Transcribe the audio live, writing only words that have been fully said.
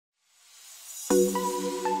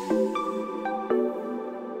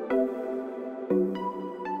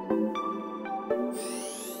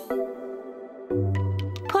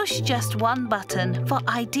Push just one button for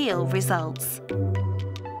ideal results.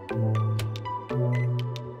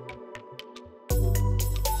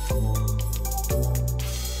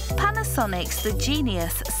 Panasonic's The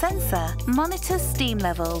Genius sensor monitors steam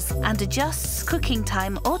levels and adjusts cooking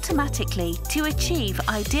time automatically to achieve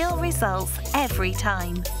ideal results every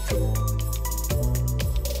time.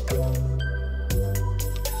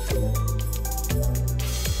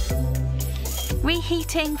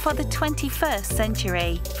 Reheating for the 21st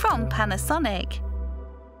century from Panasonic.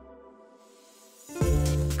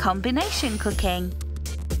 Combination cooking.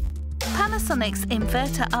 Panasonic's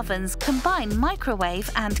inverter ovens combine microwave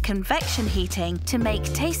and convection heating to make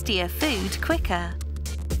tastier food quicker.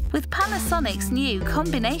 With Panasonic's new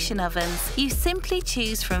combination ovens, you simply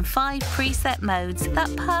choose from 5 preset modes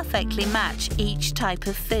that perfectly match each type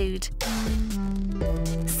of food.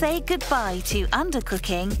 Say goodbye to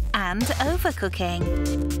undercooking and overcooking.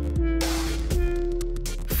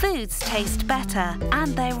 Foods taste better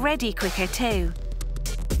and they're ready quicker too.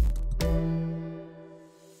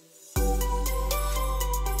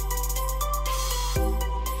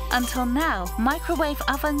 Until now, microwave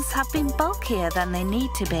ovens have been bulkier than they need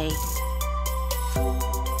to be.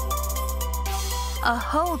 A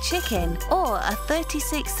whole chicken or a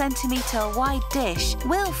 36cm wide dish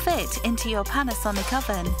will fit into your Panasonic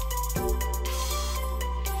oven.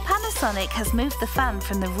 Panasonic has moved the fan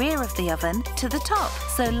from the rear of the oven to the top,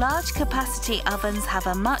 so large capacity ovens have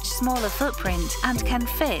a much smaller footprint and can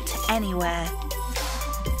fit anywhere.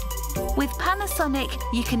 With Panasonic,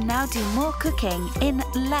 you can now do more cooking in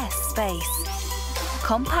less space.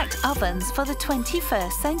 Compact ovens for the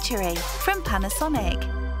 21st century from Panasonic.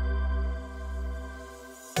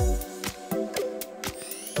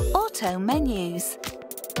 Auto menus.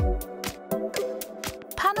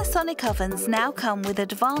 Panasonic ovens now come with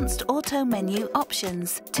advanced auto menu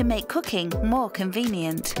options to make cooking more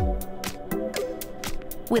convenient.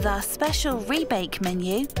 With our special rebake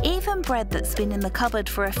menu, even bread that's been in the cupboard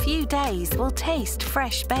for a few days will taste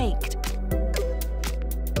fresh baked.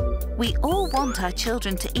 We all want our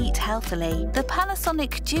children to eat healthily. The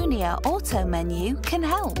Panasonic Junior Auto menu can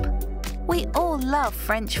help. We all love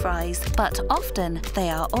French fries, but often they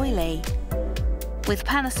are oily. With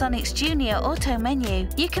Panasonic's Junior Auto menu,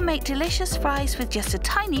 you can make delicious fries with just a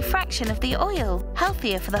tiny fraction of the oil,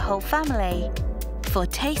 healthier for the whole family. For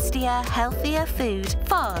tastier, healthier food,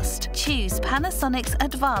 fast, choose Panasonic's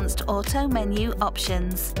advanced auto menu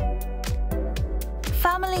options.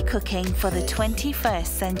 Family cooking for the 21st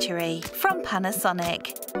century from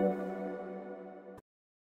Panasonic.